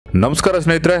ನಮಸ್ಕಾರ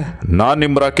ಸ್ನೇಹಿತರೆ, ನಾನು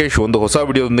ನಿಮ್ಮ ರಾಕೇಶ್ ಒಂದು ಹೊಸ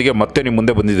ವಿಡಿಯೋದೊಂದಿಗೆ ಮತ್ತೆ ನಿಮ್ಮ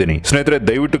ಮುಂದೆ ಬಂದಿದ್ದೀನಿ. ಸ್ನೇಹಿತರೆ,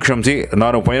 ದಯವಿಟ್ಟು ಕ್ಷಮಿಸಿ,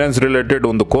 ನಾನು ಫೈನಾನ್ಸ್ ರಿಲೇಟೆಡ್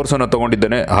ಒಂದು ಕೋರ್ಸ್ ಅನ್ನು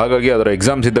ತಗೊಂಡಿದ್ದೇನೆ. ಹಾಗಾಗಿ ಅದರ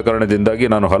ಎಕ್ಸಾಮ್ಸ್ ಇದ್ದ ಕಾರಣದಿಂದಾಗಿ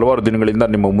ನಾನು ಹಲವಾರು ದಿನಗಳಿಂದ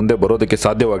ನಿಮ್ಮ ಮುಂದೆ ಬರೋದಕ್ಕೆ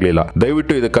ಸಾಧ್ಯವಾಗಲಿಲ್ಲ.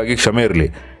 ದಯವಿಟ್ಟು ಇದಕ್ಕಾಗಿ ಕ್ಷಮೆ ಇರಲಿ.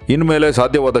 ಇನ್ಮೇಲೆ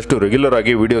ಸಾಧ್ಯವಾದಷ್ಟು ರೆಗ್ಯುಲರ್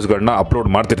ಆಗಿ ವಿಡಿಯೋಸ್ಗಳನ್ನ ಅಪ್ಲೋಡ್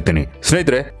ಮಾಡ್ತಿರ್ತೀನಿ.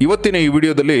 ಸ್ನೇಹಿತರೆ, ಇವತ್ತಿನ ಈ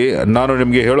ವಿಡಿಯೋದಲ್ಲಿ ನಾನು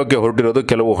ನಿಮಗೆ ಹೇಳೋಕೆ ಹೊರಟಿರೋದು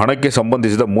ಕೆಲವು ಹಣಕ್ಕೆ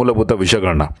ಸಂಬಂಧಿಸಿದ ಮೂಲಭೂತ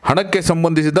ವಿಷಯಗಳನ್ನ. ಹಣಕ್ಕೆ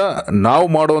ಸಂಬಂಧಿಸಿದ ನಾವು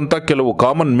ಮಾಡುವಂತ ಕೆಲವು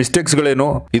ಕಾಮನ್ ಮಿಸ್ಟೇಕ್ಸ್ಗಳೇನು,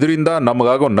 ಇದರಿಂದ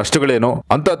ನಮಗಾಗೋ ನಷ್ಟಗಳೇನು,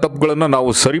 ಅಂತ ತಪ್ಪುಗಳನ್ನ ನಾವು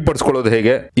ಸರಿಪಡಿಸ್ಕೊಳ್ಳೋದು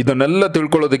ಹೇಗೆ, ಇದನ್ನೆಲ್ಲ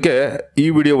ತಿಳ್ಕೊಳ್ಳೋದಕ್ಕೆ ಈ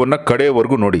ವಿಡಿಯೋವನ್ನ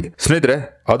ಕಡೆಯವರೆಗೂ ನೋಡಿ. ಸ್ನೇಹಿತರೆ,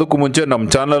 ಅದಕ್ಕೂ ಮುಂಚೆ ನಮ್ಮ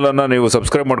ಚಾನಲ್ ಅನ್ನ ನೀವು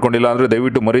ಸಬ್ಸ್ಕ್ರೈಬ್ ಮಾಡ್ಕೊಂಡಿಲ್ಲ ಅಂದ್ರೆ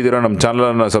ದಯವಿಟ್ಟು ಮರಿದಿರ ನಮ್ಮ ಚಾನಲ್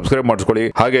ಅನ್ನ ಸಬ್ಸ್ಕ್ರೈಬ್ ಮಾಡಿಸ್ಕೊಳ್ಳಿ.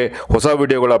 ಹಾಗೆ ಹೊಸ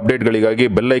ವಿಡಿಯೋಗಳ ಅಪ್ಡೇಟ್ಗಳಿಗಾಗಿ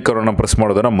ಬೆಲ್ ಐಕಾನ್ ಅನ್ನು ಪ್ರೆಸ್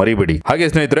ಮಾಡೋದನ್ನ ಮರಿಬೇಡಿ. ಹಾಗೆ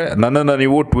ಸ್ನೇಹಿತರೆ, ನನ್ನನ್ನು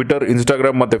ನೀವು ಟ್ವಿಟರ್,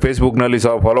 ಇನ್ಸ್ಟಾಗ್ರಾಮ್ ಮತ್ತೆ ಫೇಸ್ಬುಕ್ ನಲ್ಲಿ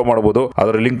ಸಹ ಫಾಲೋ ಮಾಡಬಹುದು.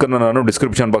 ಅದರ ಲಿಂಕ್ ಅನ್ನು ನಾನು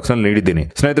ಡಿಸ್ಕ್ರಿಪ್ಷನ್ ಬಾಕ್ಸ್ ನಲ್ಲಿ ನೀಡಿದ್ದೀನಿ.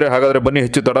 ಸ್ನೇಹಿತರೆ, ಹಾಗಾದ್ರೆ ಬನ್ನಿ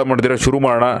ಹೆಚ್ಚು ತಡ ಮಾಡಿದಿರ ಶುರು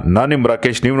ಮಾಡೋಣ. ನಾನು ನಿಮ್ಮ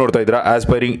ರಾಕೇಶ್, ನೀವು ನೋಡ್ತಾ ಇದ್ದೀರಾ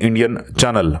ಆಸ್ಪೈರಿಂಗ್ ಇಂಡಿಯನ್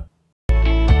ಚಾನಲ್.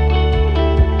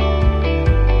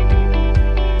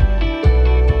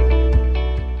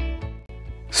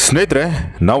 ಸ್ನೇಹಿತರೆ,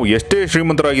 ನಾವು ಎಷ್ಟೇ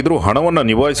ಶ್ರೀಮಂತರಾಗಿದ್ರೂ ಹಣವನ್ನು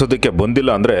ನಿಭಾಯಿಸೋದಕ್ಕೆ ಬಂದಿಲ್ಲ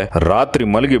ಅಂದ್ರೆ ರಾತ್ರಿ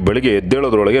ಮಲಗಿ ಬೆಳಿಗ್ಗೆ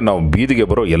ಎದ್ದೇಳೋದ್ರೊಳಗೆ ನಾವು ಬೀದಿಗೆ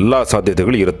ಬರೋ ಎಲ್ಲಾ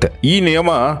ಸಾಧ್ಯತೆಗಳು ಇರುತ್ತೆ. ಈ ನಿಯಮ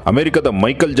ಅಮೆರಿಕದ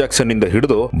ಮೈಕಲ್ ಜಾಕ್ಸನ್ ಇಂದ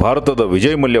ಹಿಡಿದು ಭಾರತದ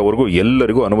ವಿಜಯ್ ಮಲ್ಯವರೆಗೂ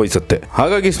ಎಲ್ಲರಿಗೂ ಅನ್ವಯಿಸುತ್ತೆ.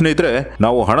 ಹಾಗಾಗಿ ಸ್ನೇಹಿತರೆ,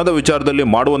 ನಾವು ಹಣದ ವಿಚಾರದಲ್ಲಿ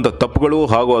ಮಾಡುವಂತ ತಪ್ಪುಗಳು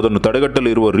ಹಾಗೂ ಅದನ್ನು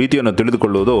ತಡೆಗಟ್ಟಲು ಇರುವ ರೀತಿಯನ್ನು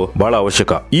ತಿಳಿದುಕೊಳ್ಳುವುದು ಬಹಳ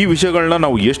ಅವಶ್ಯಕ. ಈ ವಿಷಯಗಳನ್ನ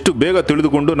ನಾವು ಎಷ್ಟು ಬೇಗ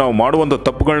ತಿಳಿದುಕೊಂಡು ನಾವು ಮಾಡುವಂತ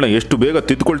ತಪ್ಪುಗಳನ್ನ ಎಷ್ಟು ಬೇಗ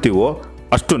ತಿದ್ದುಕೊಳ್ತೀವೋ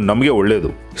ಅಷ್ಟು ನಮಗೆ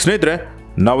ಒಳ್ಳೆಯದು. ಸ್ನೇಹಿತರೆ,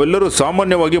 ನಾವೆಲ್ಲರೂ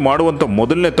ಸಾಮಾನ್ಯವಾಗಿ ಮಾಡುವಂತ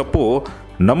ಮೊದಲನೇ ತಪ್ಪು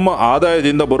ನಮ್ಮ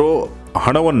ಆದಾಯದಿಂದ ಬರೋ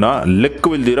ಹಣವನ್ನ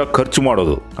ಲೆಕ್ಕವಿಲ್ದಿರ ಖರ್ಚು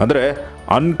ಮಾಡೋದು, ಅಂದ್ರೆ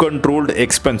ಅನ್ಕಂಟ್ರೋಲ್ಡ್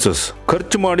ಎಕ್ಸ್ಪೆನ್ಸಸ್.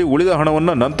 ಖರ್ಚು ಮಾಡಿ ಉಳಿದ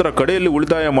ಹಣವನ್ನ ನಂತರ ಕಡೆಯಲ್ಲಿ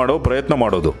ಉಳಿತಾಯ ಮಾಡೋ ಪ್ರಯತ್ನ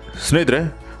ಮಾಡೋದು. ಸ್ನೇಹಿತರೆ,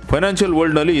 ಫೈನಾನ್ಷಿಯಲ್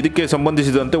ವರ್ಲ್ಡ್ ನಲ್ಲಿ ಇದಕ್ಕೆ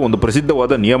ಸಂಬಂಧಿಸಿದಂತೆ ಒಂದು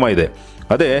ಪ್ರಸಿದ್ಧವಾದ ನಿಯಮ ಇದೆ.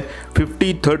 ಅದೇ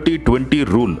 50-30-20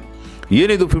 ರೂಲ್.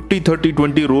 ಏನಿದು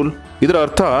 50-30-20 ರೂಲ್? ಇದರ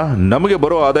ಅರ್ಥ, ನಮಗೆ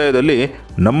ಬರೋ ಆದಾಯದಲ್ಲಿ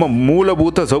ನಮ್ಮ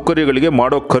ಮೂಲಭೂತ ಸೌಕರ್ಯಗಳಿಗೆ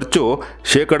ಮಾಡೋ ಖರ್ಚು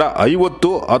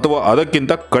 50% ಅಥವಾ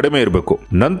ಅದಕ್ಕಿಂತ ಕಡಿಮೆ ಇರಬೇಕು.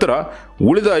 ನಂತರ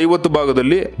ಉಳಿದ 50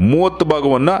 ಭಾಗದಲ್ಲಿ 30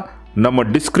 ಭಾಗವನ್ನು ನಮ್ಮ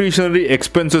ಡಿಸ್ಕ್ರಿಷನರಿ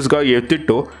ಎಕ್ಸ್ಪೆನ್ಸಸ್ಗಾಗಿ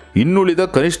ಎತ್ತಿಟ್ಟು ಇನ್ನುಳಿದ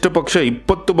ಕನಿಷ್ಠ ಪಕ್ಷ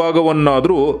 20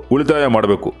 ಭಾಗವನ್ನಾದರೂ ಉಳಿತಾಯ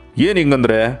ಮಾಡಬೇಕು. ಏನು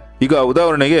ಹಿಂಗಂದ್ರೆ, ಈಗ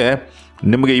ಉದಾಹರಣೆಗೆ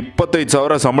ನಿಮಗೆ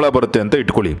 25,000 ಸಂಬಳ ಬರುತ್ತೆ ಅಂತ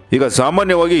ಇಟ್ಕೊಳ್ಳಿ. ಈಗ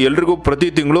ಸಾಮಾನ್ಯವಾಗಿ ಎಲ್ರಿಗೂ ಪ್ರತಿ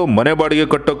ತಿಂಗಳು ಮನೆ ಬಾಡಿಗೆ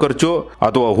ಕಟ್ಟೋ ಖರ್ಚು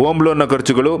ಅಥವಾ ಹೋಮ್ ಲೋನ್ನ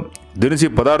ಖರ್ಚುಗಳು, ದಿನಸಿ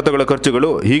ಪದಾರ್ಥಗಳ ಖರ್ಚುಗಳು,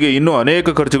 ಹೀಗೆ ಇನ್ನೂ ಅನೇಕ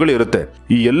ಖರ್ಚುಗಳು ಇರುತ್ತೆ.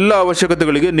 ಈ ಎಲ್ಲ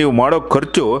ಅವಶ್ಯಕತೆಗಳಿಗೆ ನೀವು ಮಾಡೋ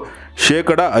ಖರ್ಚು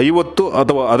 50%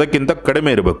 ಅಥವಾ ಅದಕ್ಕಿಂತ ಕಡಿಮೆ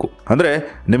ಇರಬೇಕು. ಅಂದ್ರೆ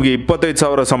ನಿಮಗೆ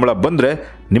 25,000 ಸಂಬಳ ಬಂದ್ರೆ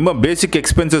ನಿಮ್ಮ ಬೇಸಿಕ್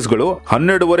ಎಕ್ಸ್ಪೆನ್ಸಸ್ಗಳು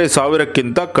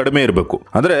 12,500ಕ್ಕಿಂತ ಕಡಿಮೆ ಇರಬೇಕು.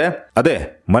 ಅಂದ್ರೆ ಅದೇ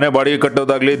ಮನೆ ಬಾಡಿಗೆ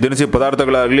ಕಟ್ಟೋದಾಗ್ಲಿ, ದಿನಸಿ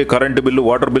ಪದಾರ್ಥಗಳಾಗ್ಲಿ, ಕರೆಂಟ್ ಬಿಲ್,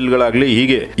 ವಾಟರ್ ಬಿಲ್ಗಳಾಗ್ಲಿ,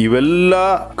 ಹೀಗೆ ಇವೆಲ್ಲ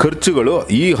ಖರ್ಚುಗಳು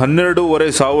ಈ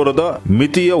 12,500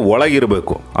 ಮಿತಿಯ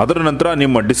ಒಳಗಿರಬೇಕು. ಅದರ ನಂತರ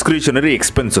ನಿಮ್ಮ ಡಿಸ್ಕ್ರಿಷನರಿ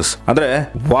ಎಕ್ಸ್ಪೆನ್ಸಸ್ ಅಂದ್ರೆ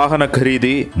ವಾಹನ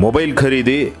ಖರೀದಿ, ಮೊಬೈಲ್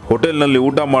ಖರೀದಿ, ಹೋಟೆಲ್ನಲ್ಲಿ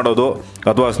ಊಟ ಮಾಡೋದು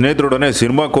ಅಥವಾ ಸ್ನೇಹಿತರೊಡನೆ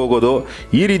ಸಿನಿಮಾಕ್ಕೆ ಹೋಗೋದು,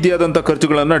 ಈ ರೀತಿಯಾದಂಥ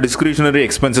ಖರ್ಚುಗಳನ್ನ ಡಿಸ್ಕ್ರಿಷನರಿ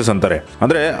ಎಕ್ಸ್ಪೆನ್ಸಸ್ ಅಂತಾರೆ.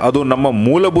 ಅಂದ್ರೆ ಅದು ನಮ್ಮ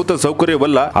ಮೂಲಭೂತ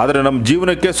ಸೌಕರ್ಯವಲ್ಲ, ಆದರೆ ನಮ್ಮ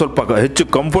ಜೀವನಕ್ಕೆ ಸ್ವಲ್ಪ ಹೆಚ್ಚು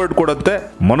ಕಂಫರ್ಟ್ ಕೊಡುತ್ತೆ,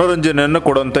 ಮನೋರಂಜನೆಯನ್ನು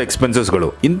ಕೊಡುವಂತ ಎಕ್ಸ್ಪೆನ್ಸಸ್ಗಳು.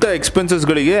 ಇಂಥ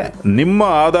ಎಕ್ಸ್ಪೆನ್ಸಸ್ಗಳಿಗೆ ನಿಮ್ಮ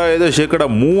ಆದಾಯದ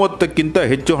 30%ಕ್ಕಿಂತ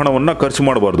ಹೆಚ್ಚು ಹಣವನ್ನ ಖರ್ಚು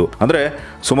ಮಾಡಬಾರ್ದು. ಅಂದ್ರೆ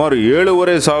ಸುಮಾರು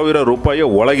 7,500 ರೂಪಾಯಿಯ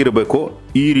ಒಳಗಿರಬೇಕು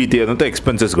ಈ ರೀತಿಯಾದಂಥ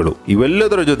ಎಕ್ಸ್ಪೆನ್ಸಸ್ಗಳು.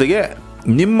 ಇವೆಲ್ಲದರ ಜೊತೆಗೆ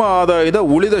ನಿಮ್ಮ ಆದಾಯದ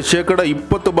ಉಳಿದ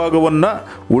 20% ಭಾಗವನ್ನ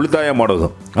ಉಳಿತಾಯ ಮಾಡೋದು,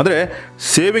 ಅಂದ್ರೆ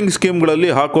ಸೇವಿಂಗ್ ಸ್ಕೀಮ್ಗಳಲ್ಲಿ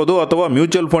ಹಾಕೋದು ಅಥವಾ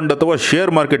ಮ್ಯೂಚುವಲ್ ಫಂಡ್ ಅಥವಾ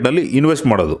ಶೇರ್ ಮಾರ್ಕೆಟ್ನಲ್ಲಿ ಇನ್ವೆಸ್ಟ್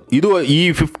ಮಾಡೋದು. ಇದು ಈ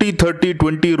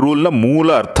 50-30-20 ರೂಲ್ನ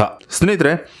ಮೂಲ ಅರ್ಥ.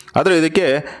 ಸ್ನೇಹಿತರೆ, ಆದರೆ ಇದಕ್ಕೆ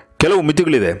ಕೆಲವು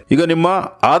ಮಿತಿಗಳಿದೆ. ಈಗ ನಿಮ್ಮ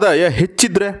ಆದಾಯ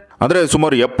ಹೆಚ್ಚಿದ್ರೆ, ಅಂದ್ರೆ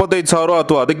ಸುಮಾರು 75,000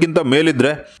 ಅಥವಾ ಅದಕ್ಕಿಂತ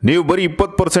ಮೇಲಿದ್ರೆ ನೀವು ಬರೀ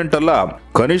 20% ಅಲ್ಲ,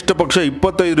 ಕನಿಷ್ಠ ಪಕ್ಷ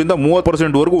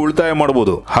 25-30% ವರೆಗೂ ಉಳಿತಾಯ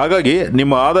ಮಾಡಬಹುದು. ಹಾಗಾಗಿ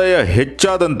ನಿಮ್ಮ ಆದಾಯ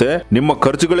ಹೆಚ್ಚಾದಂತೆ ನಿಮ್ಮ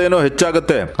ಖರ್ಚುಗಳೇನೋ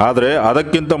ಹೆಚ್ಚಾಗುತ್ತೆ, ಆದ್ರೆ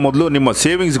ಅದಕ್ಕಿಂತ ಮೊದಲು ನಿಮ್ಮ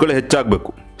ಸೇವಿಂಗ್ಸ್ಗಳು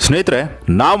ಹೆಚ್ಚಾಗಬೇಕು. ಸ್ನೇಹಿತರೆ,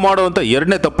 ನಾವು ಮಾಡುವಂತ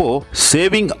ಎರಡನೇ ತಪ್ಪು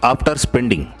ಸೇವಿಂಗ್ ಆಫ್ಟರ್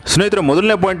ಸ್ಪೆಂಡಿಂಗ್. ಸ್ನೇಹಿತರೆ,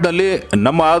 ಮೊದಲನೇ ಪಾಯಿಂಟ್ ನಲ್ಲಿ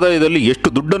ನಮ್ಮ ಆದಾಯದಲ್ಲಿ ಎಷ್ಟು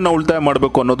ದುಡ್ಡನ್ನ ಉಳಿತಾಯ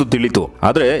ಮಾಡಬೇಕು ಅನ್ನೋದು ತಿಳಿತು.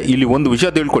 ಆದ್ರೆ ಇಲ್ಲಿ ಒಂದು ವಿಷಯ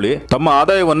ತಿಳ್ಕೊಳ್ಳಿ, ತಮ್ಮ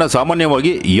ಆದಾಯವನ್ನ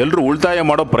ಸಾಮಾನ್ಯವಾಗಿ ಎಲ್ಲರೂ ಉಳಿತಾಯ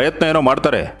ಮಾಡೋ ಪ್ರಯತ್ನ ಏನೋ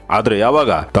ಮಾಡ್ತಾರೆ, ಆದ್ರೆ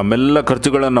ಯಾವಾಗ ತಮ್ಮೆಲ್ಲ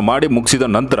ಖರ್ಚುಗಳನ್ನ ಮಾಡಿ ಮುಗಿಸಿದ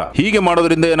ನಂತರ. ಹೀಗೆ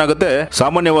ಮಾಡೋದ್ರಿಂದ ಏನಾಗುತ್ತೆ,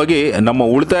 ಸಾಮಾನ್ಯವಾಗಿ ನಮ್ಮ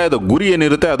ಉಳಿತಾಯದ ಗುರಿ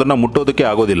ಏನಿರುತ್ತೆ ಅದನ್ನ ಮುಟ್ಟೋದಕ್ಕೆ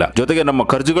ಆಗೋದಿಲ್ಲ, ಜೊತೆಗೆ ನಮ್ಮ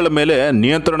ಖರ್ಚುಗಳ ಮೇಲೆ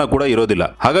ನಿಯಂತ್ರಣ ಕೂಡ ಇರೋದಿಲ್ಲ.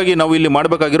 ಹಾಗಾಗಿ ನಾವು ಇಲ್ಲಿ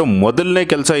ಮಾಡಬೇಕಾಗಿರೋ ಮೊದಲನೇ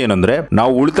ಕೆಲಸ ಏನಂದ್ರೆ,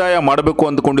 ನಾವು ಉಳಿತಾಯ ಮಾಡಬೇಕು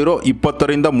ಅಂದ್ಕೊಂಡಿರೋ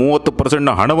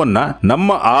 20-30% ಹಣವನ್ನ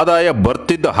ನಮ್ಮ ಆದಾಯ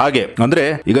ಬರ್ತಿದ್ದ ಹಾಗೆ, ಅಂದ್ರೆ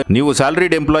ಈಗ ನೀವು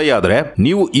ಸ್ಯಾಲರಿಡ್ ಎಂಪ್ಲಾಯಿ ಆದ್ರೆ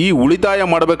ನೀವು ಈ ಉಳಿತಾಯ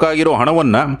ಮಾಡಬೇಕಾಗಿರೋ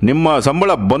ಹಣವನ್ನ ನಿಮ್ಮ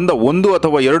ಸಂಬಳ ಬಂದ 1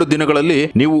 ಅಥವಾ 2 ದಿನಗಳಲ್ಲಿ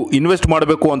ನೀವು ಇನ್ವೆಸ್ಟ್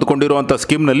ಮಾಡಬೇಕು ಅಂದ್ಕೊಂಡಿರುವಂತ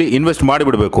ಸ್ಕೀಮ್ ನಲ್ಲಿ ಇನ್ವೆಸ್ಟ್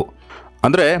ಮಾಡಿಬಿಡಬೇಕು.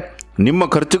 ಅಂದ್ರೆ ನಿಮ್ಮ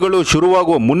ಖರ್ಚುಗಳು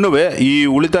ಶುರುವಾಗುವ ಮುನ್ನವೇ ಈ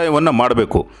ಉಳಿತಾಯವನ್ನ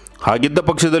ಮಾಡಬೇಕು. ಹಾಗಿದ್ದ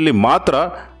ಪಕ್ಷದಲ್ಲಿ ಮಾತ್ರ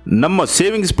ನಮ್ಮ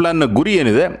ಸೇವಿಂಗ್ಸ್ ಪ್ಲಾನ್ನ ಗುರಿ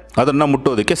ಏನಿದೆ ಅದನ್ನ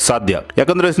ಮುಟ್ಟೋದಕ್ಕೆ ಸಾಧ್ಯ.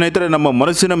 ಯಾಕಂದ್ರೆ ಸ್ನೇಹಿತರೆ, ನಮ್ಮ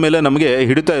ಮನಸ್ಸಿನ ಮೇಲೆ ನಮಗೆ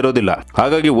ಹಿಡಿತ ಇರೋದಿಲ್ಲ.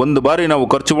 ಹಾಗಾಗಿ ಒಂದು ಬಾರಿ ನಾವು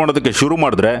ಖರ್ಚು ಮಾಡೋದಕ್ಕೆ ಶುರು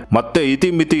ಮಾಡಿದ್ರೆ ಮತ್ತೆ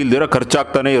ಇತಿಮಿತಿ ಇಲ್ದಿರ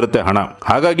ಖರ್ಚಾಗ್ತಾನೆ ಇರುತ್ತೆ ಹಣ.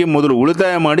 ಹಾಗಾಗಿ ಮೊದಲು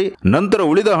ಉಳಿತಾಯ ಮಾಡಿ ನಂತರ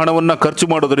ಉಳಿದ ಹಣವನ್ನ ಖರ್ಚು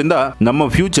ಮಾಡೋದ್ರಿಂದ ನಮ್ಮ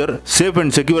ಫ್ಯೂಚರ್ ಸೇಫ್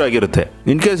ಅಂಡ್ ಸೆಕ್ಯೂರ್ ಆಗಿರುತ್ತೆ.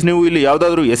 ಇನ್ ಕೇಸ್ ನೀವು ಇಲ್ಲಿ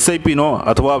ಯಾವ್ದಾದ್ರು SIP ನೋ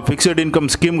ಅಥವಾ ಫಿಕ್ಸ್ಡ್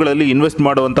ಇನ್ಕಮ್ ಸ್ಕೀಮ್ಗಳಲ್ಲಿ ಇನ್ವೆಸ್ಟ್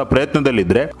ಮಾಡುವಂತ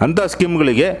ಪ್ರಯತ್ನದಲ್ಲಿದ್ರೆ ಅಂತ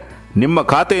ಸ್ಕೀಮ್ಗಳಿಗೆ ನಿಮ್ಮ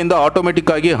ಖಾತೆಯಿಂದ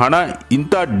ಆಟೋಮೆಟಿಕ್ ಆಗಿ ಹಣ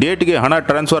ಇಂಥ ಡೇಟ್ಗೆ ಹಣ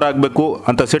ಟ್ರಾನ್ಸ್ಫರ್ ಆಗಬೇಕು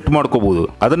ಅಂತ ಸೆಟ್ ಮಾಡ್ಕೋಬಹುದು.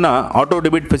 ಅದನ್ನ ಆಟೋ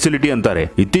ಡೆಬಿಟ್ ಫೆಸಿಲಿಟಿ ಅಂತಾರೆ.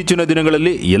 ಇತ್ತೀಚಿನ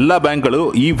ದಿನಗಳಲ್ಲಿ ಎಲ್ಲಾ ಬ್ಯಾಂಕ್ಗಳು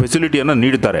ಈ ಫೆಸಿಲಿಟಿಯನ್ನ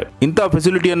ನೀಡುತ್ತಾರೆ. ಇಂಥ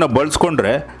ಫೆಸಿಲಿಟಿಯನ್ನ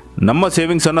ಬಳಸ್ಕೊಂಡ್ರೆ ನಮ್ಮ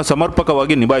ಸೇವಿಂಗ್ಸ್ ಅನ್ನ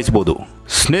ಸಮರ್ಪಕವಾಗಿ ನಿಭಾಯಿಸಬಹುದು.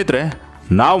 ಸ್ನೇಹಿತರೆ,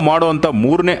 ನಾವು ಮಾಡುವಂತ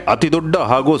ಮೂರನೇ ಅತಿ ದೊಡ್ಡ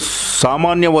ಹಾಗೂ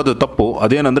ಸಾಮಾನ್ಯವಾದ ತಪ್ಪು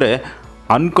ಅದೇನಂದ್ರೆ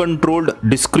uncontrolled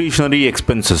discretionary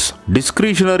expenses.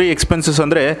 Discretionary expenses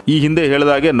ಅಂದ್ರೆ ಈ ಹಿಂದೆ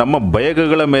ಹೇಳಿದಾಗೆ ನಮ್ಮ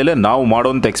ಬಯಕೆಗಳ ಮೇಲೆ ನಾವು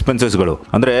ಮಾಡುವಂತ ಎಕ್ಸ್ಪೆನ್ಸಸ್ಗಳು.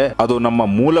 ಅಂದ್ರೆ ಅದು ನಮ್ಮ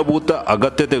ಮೂಲಭೂತ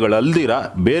ಅಗತ್ಯತೆಗಳಲ್ದಿರ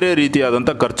ಬೇರೆ ರೀತಿಯಾದಂತ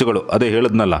ಖರ್ಚುಗಳು. ಅದೇ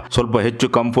ಹೇಳದ್ನಲ್ಲ, ಸ್ವಲ್ಪ ಹೆಚ್ಚು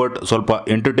ಕಂಫರ್ಟ್, ಸ್ವಲ್ಪ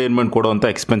ಎಂಟರ್ಟೈನ್ಮೆಂಟ್ ಕೊಡುವಂತ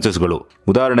ಎಕ್ಸ್ಪೆನ್ಸಸ್ಗಳು.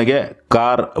 ಉದಾಹರಣೆಗೆ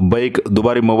ಕಾರ್, ಬೈಕ್,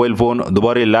 ದುಬಾರಿ ಮೊಬೈಲ್ ಫೋನ್,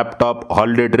 ದುಬಾರಿ laptop,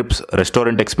 holiday trips,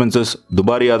 restaurant expenses,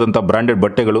 ದುಬಾರಿ ಆದಂತ ಬ್ರಾಂಡೆಡ್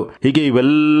ಬಟ್ಟೆಗಳು, ಹೀಗೆ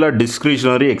ಇವೆಲ್ಲ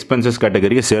ಡಿಸ್ಕ್ರಿಷನರಿ ಎಕ್ಸ್ಪೆನ್ಸಸ್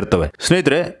ಕ್ಯಾಟಗರಿಗೆ ಸೇರ್ತವೆ.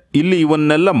 ಸ್ನೇಹಿತರೆ, ಇಲ್ಲಿ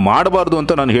ಇವನ್ನೆಲ್ಲ ಮಾಡಬಾರ್ದು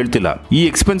ಅಂತ ನಾನು ಹೇಳ್ತಿಲ್ಲ. ಈ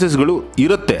ಎಕ್ಸ್ಪೆನ್ಸಸ್ಗಳು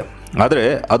ಇರುತ್ತೆ, ಆದ್ರೆ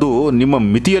ಅದು ನಿಮ್ಮ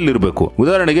ಮಿತಿಯಲ್ಲಿರಬೇಕು.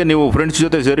 ಉದಾಹರಣೆಗೆ ನೀವು ಫ್ರೆಂಡ್ಸ್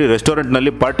ಜೊತೆ ಸೇರಿ ರೆಸ್ಟೋರೆಂಟ್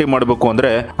ನಲ್ಲಿ ಪಾರ್ಟಿ ಮಾಡಬೇಕು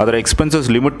ಅಂದ್ರೆ ಅದರ ಎಕ್ಸ್ಪೆನ್ಸಸ್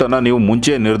ಲಿಮಿಟ್ ಅನ್ನ ನೀವು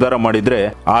ಮುಂಚೆ ನಿರ್ಧಾರ ಮಾಡಿದ್ರೆ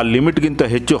ಆ ಲಿಮಿಟ್ ಗಿಂತ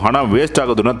ಹೆಚ್ಚು ಹಣ ವೇಸ್ಟ್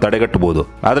ಆಗೋದನ್ನ ತಡೆಗಟ್ಟಬಹುದು.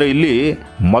 ಆದ್ರೆ ಇಲ್ಲಿ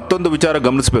ಮತ್ತೊಂದು ವಿಚಾರ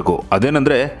ಗಮನಿಸಬೇಕು.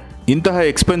 ಅದೇನಂದ್ರೆ ಇಂತಹ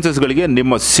ಎಕ್ಸ್ಪೆನ್ಸಸ್ಗಳಿಗೆ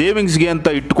ನಿಮ್ಮ ಸೇವಿಂಗ್ಸ್ಗೆ ಅಂತ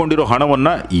ಇಟ್ಟುಕೊಂಡಿರೋ ಹಣವನ್ನ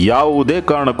ಯಾವುದೇ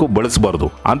ಕಾರಣಕ್ಕೂ ಬಳಸಬಾರದು.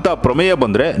 ಅಂತ ಪ್ರಮೇಯ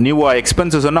ಬಂದ್ರೆ ನೀವು ಆ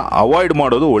ಎಕ್ಸ್ಪೆನ್ಸಸ್ ಅನ್ನ ಅವಾಯ್ಡ್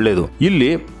ಮಾಡೋದು ಒಳ್ಳೆಯದು.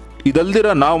 ಇಲ್ಲಿ ಇದಲ್ದಿರ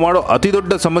ನಾವು ಮಾಡೋ ಅತಿ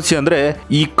ದೊಡ್ಡ ಸಮಸ್ಯೆ ಅಂದ್ರೆ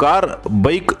ಈ ಕಾರ್,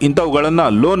 ಬೈಕ್ ಇಂಥವುಗಳನ್ನ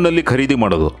ಲೋನ್ ನಲ್ಲಿ ಖರೀದಿ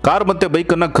ಮಾಡೋದು. ಕಾರ್ ಮತ್ತೆ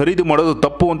ಬೈಕ್ ಅನ್ನ ಖರೀದಿ ಮಾಡೋದು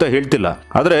ತಪ್ಪು ಅಂತ ಹೇಳ್ತಿಲ್ಲ,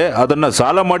 ಆದ್ರೆ ಅದನ್ನ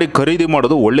ಸಾಲ ಮಾಡಿ ಖರೀದಿ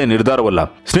ಮಾಡೋದು ಒಳ್ಳೆ ನಿರ್ಧಾರವಲ್ಲ.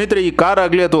 ಸ್ನೇಹಿತರೆ, ಈ ಕಾರ್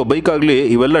ಆಗ್ಲಿ ಅಥವಾ ಬೈಕ್ ಆಗ್ಲಿ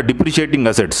ಇವೆಲ್ಲ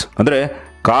ಡಿಪ್ರಿಶಿಯೇಟಿಂಗ್ ಅಸೆಟ್ಸ್. ಅಂದ್ರೆ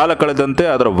ಕಾಲ ಕಳೆದಂತೆ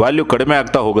ಅದರ ವ್ಯಾಲ್ಯೂ ಕಡಿಮೆ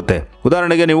ಆಗ್ತಾ ಹೋಗುತ್ತೆ.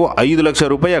 ಉದಾಹರಣೆಗೆ ನೀವು 5 ಲಕ್ಷ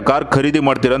ರೂಪಾಯಿ ಕಾರ್ ಖರೀದಿ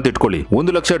ಮಾಡ್ತೀರಾ ಅಂತ ಇಟ್ಕೊಳ್ಳಿ.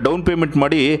 1 ಲಕ್ಷ ಡೌನ್ ಪೇಮೆಂಟ್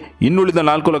ಮಾಡಿ ಇನ್ನುಳಿದ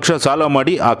 4 ಲಕ್ಷ ಸಾಲ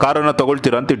ಮಾಡಿ ಆ ಕಾರನ್ನ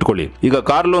ತಗೊಳ್ತೀರಾ ಅಂತ ಇಟ್ಕೊಳ್ಳಿ. ಈಗ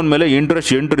ಕಾರ್ ಲೋನ್ ಮೇಲೆ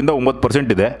ಇಂಟ್ರೆಸ್ಟ್ 8 ರಿಂದ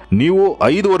 9% ಇದೆ. ನೀವು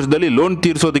 5 ವರ್ಷದಲ್ಲಿ ಲೋನ್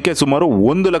ತೀರಿಸೋದಕ್ಕೆ ಸುಮಾರು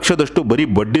 1 ಲಕ್ಷದಷ್ಟು ಬರೀ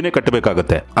ಬಡ್ಡಿನೇ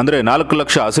ಕಟ್ಟಬೇಕಾಗುತ್ತೆ. ಅಂದ್ರೆ 4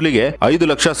 ಲಕ್ಷ ಅಸಲಿಗೆ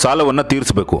 5 ಲಕ್ಷ ಸಾಲವನ್ನ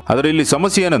ತೀರಿಸಬೇಕು. ಆದ್ರೆ ಇಲ್ಲಿ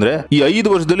ಸಮಸ್ಯೆ ಏನಂದ್ರೆ ಈ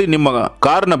 5 ವರ್ಷದಲ್ಲಿ ನಿಮ್ಮ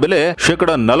ಕಾರ್ನ ಬೆಲೆ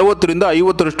 40% ರಿಂದ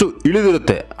 50%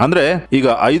 ಇಳಿದಿರುತ್ತೆ. ಅಂದ್ರೆ ಈಗ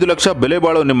 5 ಲಕ್ಷ ಬೆಲೆ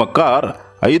ಬಾಳೋ ನಿಮ್ಮ ಕಾರ್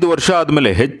 5 ವರ್ಷ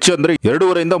ಆದ್ಮೇಲೆ ಹೆಚ್ಚಂದ್ರೆ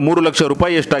 2.5 ರಿಂದ 3 ಲಕ್ಷ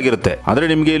ರೂಪಾಯಿ ಎಷ್ಟಾಗಿರುತ್ತೆ. ಅಂದ್ರೆ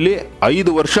ನಿಮಗೆ ಇಲ್ಲಿ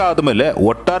 5 ವರ್ಷ ಆದ್ಮೇಲೆ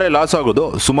ಒಟ್ಟಾರೆ ಲಾಸ್ ಆಗೋದು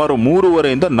ಸುಮಾರು 3.5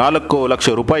 ರಿಂದ 4 ಲಕ್ಷ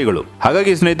ರೂಪಾಯಿಗಳು.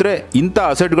 ಹಾಗಾಗಿ ಸ್ನೇಹಿತರೆ, ಇಂಥ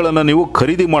ಅಸೆಟ್ ಗಳನ್ನ ನೀವು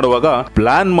ಖರೀದಿ ಮಾಡುವಾಗ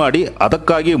ಪ್ಲಾನ್ ಮಾಡಿ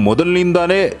ಅದಕ್ಕಾಗಿ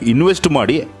ಮೊದಲಿನಿಂದಾನೇ ಇನ್ವೆಸ್ಟ್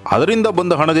ಮಾಡಿ ಅದರಿಂದ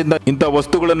ಬಂದ ಹಣದಿಂದ ಇಂಥ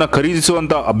ವಸ್ತುಗಳನ್ನ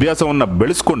ಖರೀದಿಸುವಂತ ಅಭ್ಯಾಸವನ್ನ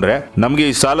ಬೆಳೆಸ್ಕೊಂಡ್ರೆ ನಮಗೆ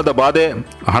ಈ ಸಾಲದ ಬಾಧೆ,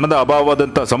 ಹಣದ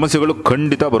ಅಭಾವವಾದಂತ ಸಮಸ್ಯೆಗಳು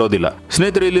ಖಂಡಿತ ಬರೋದಿಲ್ಲ.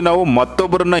 ಸ್ನೇಹಿತರೆ, ಇಲ್ಲಿ ನಾವು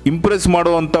ಮತ್ತೊಬ್ಬರನ್ನ ಇಂಪ್ರೆಸ್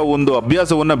ಮಾಡುವಂತ ಒಂದು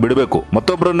ಅಭ್ಯಾಸವನ್ನ ಬಿಡಬೇಕು.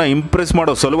 ಮತ್ತೊಬ್ಬರನ್ನ ಇಂಪ್ರೆಸ್ ಮಾಡೋ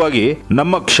ಸಲುವಾಗಿ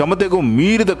ನಮ್ಮ ಕ್ಷಮತೆಗೂ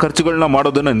ಮೀರಿದ ಖರ್ಚುಗಳನ್ನ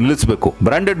ಮಾಡೋದನ್ನ ನಿಲ್ಲಿಸಬೇಕು.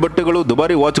 ಬ್ರಾಂಡೆಡ್ ಬಟ್ಟೆಗಳು,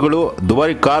 ದುಬಾರಿ ವಾಚ್ಗಳು,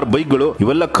 ದುಬಾರಿ ಕಾರ್, ಬೈಕ್ಗಳು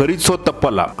ಇವೆಲ್ಲ ಖರೀದಿಸೋದು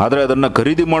ತಪ್ಪಲ್ಲ. ಆದ್ರೆ ಅದನ್ನ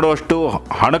ಖರೀದಿ ಮಾಡುವಷ್ಟು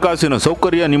ಹಣಕಾಸಿನ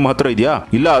ಸೌಕರ್ಯ ನಿಮ್ಮ ಹತ್ರ ಇದೆಯಾ,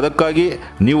 ಇಲ್ಲ ಅದಕ್ಕಾಗಿ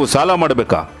ನೀವು ಸಾಲ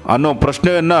ಮಾಡಬೇಕಾ ಅನ್ನೋ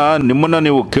ಪ್ರಶ್ನೆಯನ್ನ ನಿಮ್ಮನ್ನ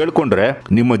ನೀವು ಕೇಳ್ಕೊಂಡ್ರೆ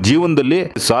ನಿಮ್ಮ ಜೀವನದಲ್ಲಿ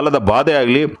ಸಾಲದ ಬಾಧೆ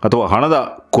ಆಗ್ಲಿ ಅಥವಾ ಹಣದ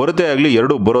ಕೊರತೆ ಆಗ್ಲಿ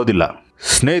ಎರಡೂ ಬರೋದಿಲ್ಲ.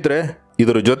 ಸ್ನೇಹಿತರೆ,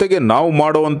 ಇದರ ಜೊತೆಗೆ ನಾವು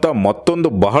ಮಾಡುವಂತ ಮತ್ತೊಂದು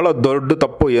ಬಹಳ ದೊಡ್ಡ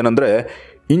ತಪ್ಪು ಏನಂದ್ರೆ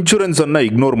ಇನ್ಶೂರೆನ್ಸ್ ಅನ್ನ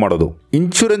ಇಗ್ನೋರ್ ಮಾಡೋದು.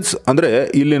 ಇನ್ಶೂರೆನ್ಸ್ ಅಂದ್ರೆ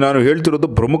ಇಲ್ಲಿ ನಾನು ಹೇಳ್ತಿರೋದು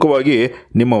ಪ್ರಮುಖವಾಗಿ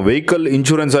ನಿಮ್ಮ ವೆಹಿಕಲ್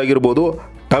ಇನ್ಶೂರೆನ್ಸ್ ಆಗಿರ್ಬೋದು,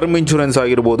 ಟರ್ಮ್ ಇನ್ಶೂರೆನ್ಸ್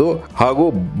ಆಗಿರ್ಬೋದು, ಹಾಗೂ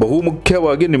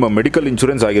ಬಹುಮುಖ್ಯವಾಗಿ ನಿಮ್ಮ ಮೆಡಿಕಲ್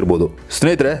ಇನ್ಶೂರೆನ್ಸ್ ಆಗಿರ್ಬೋದು.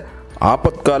 ಸ್ನೇಹಿತರೆ,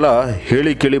 ಆಪತ್ಕಾಲ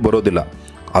ಹೇಳಿ ಕೇಳಿ ಬರೋದಿಲ್ಲ.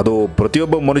 ಅದು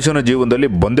ಪ್ರತಿಯೊಬ್ಬ ಮನುಷ್ಯನ ಜೀವನದಲ್ಲಿ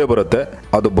ಬಂದೇ ಬರುತ್ತೆ.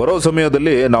 ಅದು ಬರೋ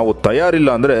ಸಮಯದಲ್ಲಿ ನಾವು ತಯಾರಿಲ್ಲ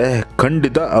ಅಂದರೆ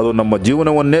ಖಂಡಿತ ಅದು ನಮ್ಮ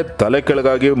ಜೀವನವನ್ನೇ ತಲೆ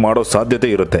ಕೆಳಗಾಗಿ ಮಾಡೋ ಸಾಧ್ಯತೆ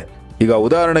ಇರುತ್ತೆ. ಈಗ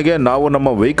ಉದಾಹರಣೆಗೆ ನಾವು ನಮ್ಮ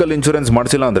ವೆಹಿಕಲ್ ಇನ್ಶೂರೆನ್ಸ್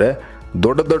ಮಾಡಿಸಿಲ್ಲ ಅಂದರೆ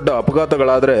ದೊಡ್ಡ ದೊಡ್ಡ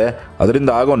ಅಪಘಾತಗಳಾದರೆ ಅದರಿಂದ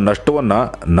ಆಗೋ ನಷ್ಟವನ್ನು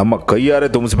ನಮ್ಮ ಕೈಯಾರೆ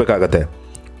ತುಂಬಿಸ್ಬೇಕಾಗತ್ತೆ.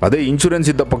 ಅದೇ ಇನ್ಶೂರೆನ್ಸ್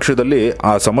ಇದ್ದ ಪಕ್ಷದಲ್ಲಿ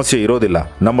ಆ ಸಮಸ್ಯೆ ಇರೋದಿಲ್ಲ.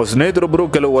 ನಮ್ಮ ಸ್ನೇಹಿತರೊಬ್ಬರು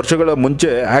ಕೆಲವು ವರ್ಷಗಳ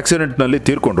ಮುಂಚೆ ಆಕ್ಸಿಡೆಂಟ್ನಲ್ಲಿ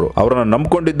ತೀರ್ಕೊಂಡ್ರು. ಅವರನ್ನು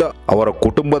ನಂಬ್ಕೊಂಡಿದ್ದ ಅವರ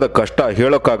ಕುಟುಂಬದ ಕಷ್ಟ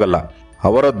ಹೇಳೋಕ್ಕಾಗಲ್ಲ.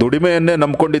 ಅವರ ದುಡಿಮೆಯನ್ನೇ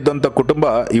ನಂಬ್ಕೊಂಡಿದ್ದಂಥ ಕುಟುಂಬ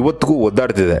ಇವತ್ತಿಗೂ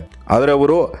ಒದ್ದಾಡ್ತಿದೆ. ಆದರೆ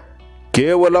ಅವರು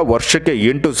ಕೇವಲ ವರ್ಷಕ್ಕೆ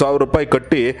 8,000 ರೂಪಾಯಿ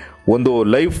ಕಟ್ಟಿ ಒಂದು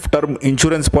ಲೈಫ್ ಟರ್ಮ್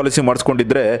ಇನ್ಶೂರೆನ್ಸ್ ಪಾಲಿಸಿ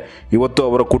ಮಾಡಿಸ್ಕೊಂಡಿದ್ರೆ ಇವತ್ತು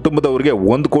ಅವರ ಕುಟುಂಬದವರಿಗೆ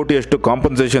 1 ಕೋಟಿಯಷ್ಟು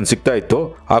ಕಾಂಪನ್ಸೇಷನ್ ಸಿಗ್ತಾ ಇತ್ತು.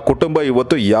 ಆ ಕುಟುಂಬ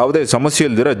ಇವತ್ತು ಯಾವುದೇ ಸಮಸ್ಯೆ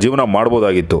ಇಲ್ದಿರ ಜೀವನ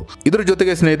ಮಾಡ್ಬೋದಾಗಿತ್ತು. ಇದ್ರ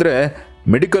ಜೊತೆಗೆ ಸ್ನೇಹಿತರೆ,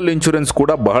 ಮೆಡಿಕಲ್ ಇನ್ಶೂರೆನ್ಸ್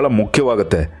ಕೂಡ ಬಹಳ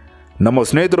ಮುಖ್ಯವಾಗುತ್ತೆ. ನಮ್ಮ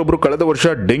ಸ್ನೇಹಿತರೊಬ್ರು ಕಳೆದ ವರ್ಷ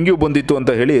ಡೆಂಗ್ಯೂ ಬಂದಿತ್ತು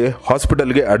ಅಂತ ಹೇಳಿ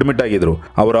ಹಾಸ್ಪಿಟಲ್ಗೆ ಅಡ್ಮಿಟ್ ಆಗಿದ್ರು.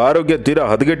 ಅವರ ಆರೋಗ್ಯ ತೀರಾ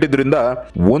ಹದಗೆಟ್ಟಿದ್ರಿಂದ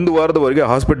 1 ವಾರದವರೆಗೆ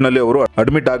ಹಾಸ್ಪಿಟಲ್ ನಲ್ಲಿ ಅವರು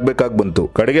ಅಡ್ಮಿಟ್ ಆಗ್ಬೇಕಾಗಿ ಬಂತು.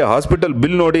 ಕಡೆಗೆ ಹಾಸ್ಪಿಟಲ್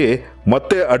ಬಿಲ್ ನೋಡಿ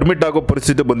ಮತ್ತೆ ಅಡ್ಮಿಟ್ ಆಗೋ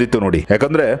ಪರಿಸ್ಥಿತಿ ಬಂದಿತ್ತು ನೋಡಿ.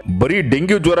 ಯಾಕಂದ್ರೆ ಬರೀ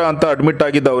ಡೆಂಗ್ಯೂ ಜ್ವರ ಅಂತ ಅಡ್ಮಿಟ್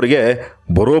ಆಗಿದ್ದ ಅವರಿಗೆ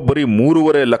ಬರೋಬ್ಬರಿ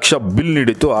 3.5 ಲಕ್ಷ ಬಿಲ್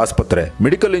ನೀಡಿತ್ತು ಆಸ್ಪತ್ರೆ.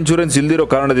 ಮೆಡಿಕಲ್ ಇನ್ಶೂರೆನ್ಸ್ ಇಲ್ದಿರೋ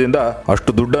ಕಾರಣದಿಂದ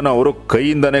ಅಷ್ಟು ದುಡ್ಡನ್ನ ಅವರು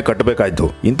ಕೈಯಿಂದಾನೇ ಕಟ್ಟಬೇಕಾಯ್ತು.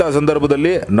 ಇಂತಹ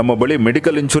ಸಂದರ್ಭದಲ್ಲಿ ನಮ್ಮ ಬಳಿ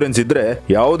ಮೆಡಿಕಲ್ ಇನ್ಶೂರೆನ್ಸ್ ಇದ್ರೆ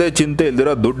ಯಾವುದೇ ಚಿಂತೆ ಇಲ್ದಿರ,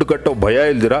 ದುಡ್ಡು ಕಟ್ಟೋ ಭಯ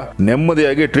ಇಲ್ದಿರ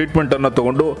ನೆಮ್ಮದಿಯಾಗಿ ಟ್ರೀಟ್ಮೆಂಟ್ ಅನ್ನ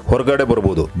ತಗೊಂಡು ಹೊರಗಡೆ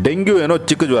ಬರಬಹುದು. ಡೆಂಗ್ಯೂ ಏನೋ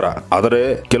ಚಿಕ್ಕ ಜ್ವರ, ಆದರೆ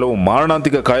ಕೆಲವು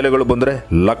ಮಾರಣಾಂತಿಕ ಕಾಯಿಲೆಗಳು ಬಂದ್ರೆ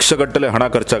ಲಕ್ಷಗಟ್ಟಲೆ ಹಣ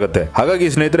ಖರ್ಚಾಗುತ್ತೆ. ಹಾಗಾಗಿ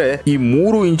ಸ್ನೇಹಿತರೆ, ಈ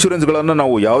 3 ಇನ್ಶೂರೆನ್ಸ್ ಗಳನ್ನ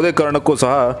ನಾವು ಯಾವುದೇ ಕಾರಣಕ್ಕೂ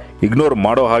ಸಹ ಇಗ್ನೋರ್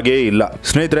ಮಾಡೋ ಹಾಗೇ ಇಲ್ಲ.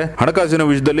 ಸ್ನೇಹಿತರೆ, ಹಣಕಾಸಿನ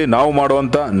ವಿಷಯದಲ್ಲಿ ನಾವು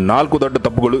ಮಾಡುವಂತ 4 ದೊಡ್ಡ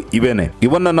ತಪ್ಪುಗಳು ಇವೇನೆ.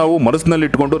 ಇವನ್ನ ನಾವು ಮನಸ್ಸಿನಲ್ಲಿ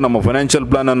ಇಟ್ಕೊಂಡು ನಮ್ಮ ಫೈನಾನ್ಷಿಯಲ್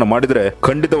ಪ್ಲಾನ್ ಅನ್ನು ಮಾಡಿದ್ರೆ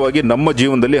ಖಂಡಿತವಾಗಿ ನಮ್ಮ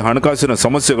ಜೀವನದಲ್ಲಿ ಹಣಕಾಸಿನ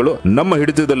ಸಮಸ್ಯೆಗಳು ನಮ್ಮ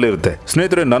ಹಿಡಿತದಲ್ಲಿರುತ್ತೆ.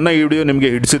 ಸ್ನೇಹಿತರೆ, ನನ್ನ ಈ ವಿಡಿಯೋ ನಿಮಗೆ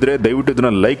ಹಿಡಿಸಿದ್ರೆ ದಯವಿಟ್ಟು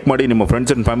ಇದನ್ನ ಲೈಕ್ ಮಾಡಿ, ನಿಮ್ಮ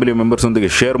ಫ್ರೆಂಡ್ಸ್ ಅಂಡ್ ಫ್ಯಾಮಿಲಿ ಮೆಂಬರ್ಸ್ ಒಂದಿಗೆ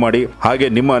ಶೇರ್ ಮಾಡಿ. ಹಾಗೆ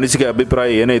ನಿಮ್ಮ ಅನಿಸಿಕೆ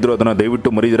ಅಭಿಪ್ರಾಯ ಏನೇ ಇದ್ರು ಅದನ್ನ ದಯವಿಟ್ಟು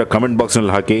ಮರಿದಿರ ಕಮೆಂಟ್ ಬಾಕ್ಸ್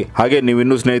ನಲ್ಲಿ ಹಾಕಿ. ಹಾಗೆ ನೀವು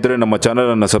ಇನ್ನೂ ಸ್ನೇಹಿತರೆ ನಮ್ಮ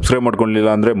ಚಾನಲ್ ಅನ್ನು ಸಬ್ಸ್ಕ್ರೈಬ್ ಮಾಡ್ಕೊಳ್ಳಿಲ್ಲ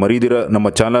ಅಂದ್ರೆ ಮರಿದಿರ ನಮ್ಮ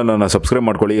ಚಾನಲ್ ಅನ್ನು ಸಬ್ಸ್ಕ್ರೈಬ್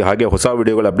ಮಾಡ್ಕೊಳ್ಳಿ. ಹಾಗೆ ಹೊಸ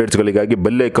ವಿಡಿಯೋಗಳ ಅಪ್ಡೇಟ್ಸ್ ಗಳಿಗಾಗಿ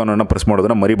ಬೆಲ್ ಐಕಾನ್ ಅನ್ನು ಪ್ರೆಸ್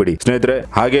ಮಾಡೋದನ್ನ ಮರಿಬೇಡಿ ಸ್ನೇಹಿತರೆ.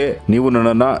 ಹಾಗೆ ನೀವು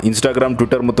ನನ್ನನ್ನು ಇನ್ಸ್ಟಾಗ್ರಾಮ್,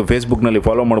 ಟ್ವಿಟರ್ ಮತ್ತು ಫೇಸ್ಬುಕ್ ನಲ್ಲಿ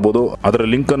ಫಾಲೋ ಮಾಡಬಹುದು. ಅದರ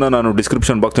ಲಿಂಕ್ ಅನ್ನು ನಾನು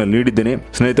ಡಿಸ್ಕ್ರಿಪ್ಷನ್ ಬಾಕ್ಸ್ ನಲ್ಲಿ ನೀಡಿದ್ದೀನಿ.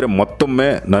 ಸ್ನೇಹಿತರೆ, ಮತ್ತೊಮ್ಮೆ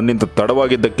ನನ್ನಿಂದ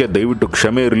ತಡವಾಗಿದ್ದಕ್ಕೆ ದಯವಿಟ್ಟು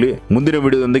ಕ್ಷಮೆ ಇರಲಿ. ಮುಂದಿನ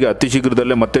ವಿಡಿಯೋದೊಂದಿಗೆ ಅತಿ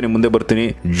ಶೀಘ್ರದಲ್ಲೇ ಮತ್ತೆ ನಿಮ್ಮ ಮುಂದೆ ಬರ್ತೀನಿ.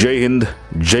 ಜೈ ಹಿಂದ್,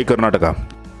 ಜೈ ಕರ್ನಾಟಕ.